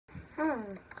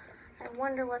I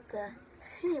wonder what the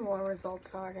Pennyworth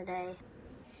results are today.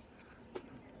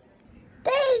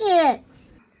 Dang it!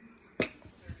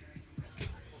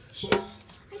 Just,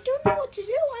 I don't know what to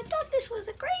do. I thought this was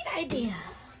a great idea.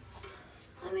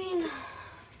 I mean,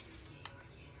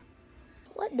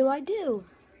 what do I do?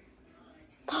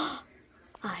 I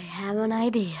have an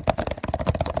idea.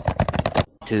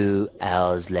 2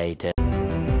 hours later.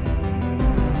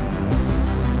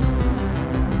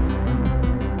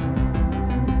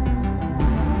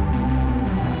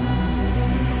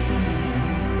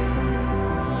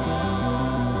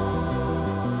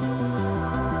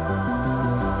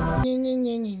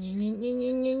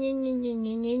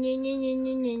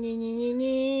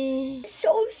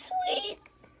 So sweet.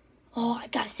 Oh, I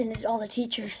gotta send it to all the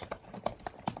teachers.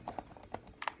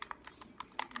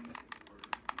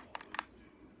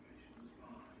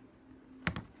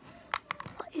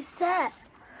 What is that?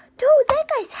 Dude, that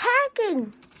guy's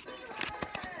hacking.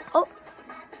 Oh,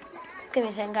 give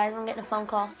me a second, guys. I'm getting a phone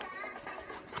call.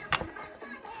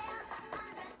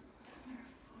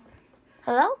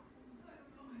 Hello?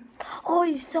 Oh,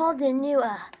 you saw the new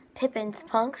Pippin's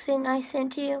punk thing I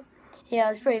sent to you? Yeah,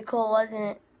 it was pretty cool, wasn't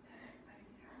it?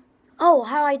 Oh,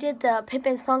 how I did the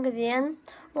Pippin's punk at the end?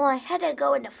 Well, I had to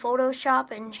go into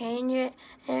Photoshop and change it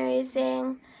and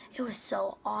everything. It was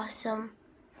so awesome.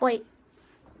 Wait,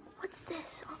 what's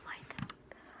this? Oh my god.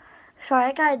 Sorry,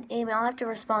 I got an email. I have to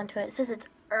respond to it. It says it's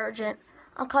urgent.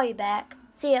 I'll call you back.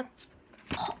 See ya.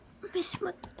 Oh, Miss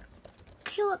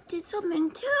McKillop did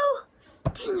something too?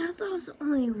 Dang, I thought it was the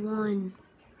only one.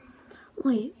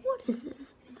 Wait, what is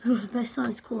this? My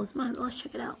son's cool as mine. Let's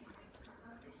check it out.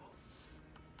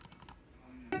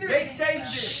 They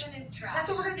changed it. That's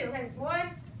what we're going to do. Okay,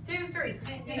 1, 2, 3. Dang,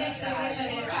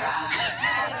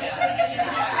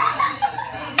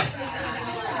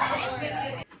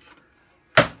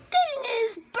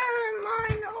 it's burning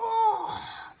mine. Oh,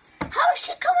 how did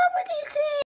she come up with these things?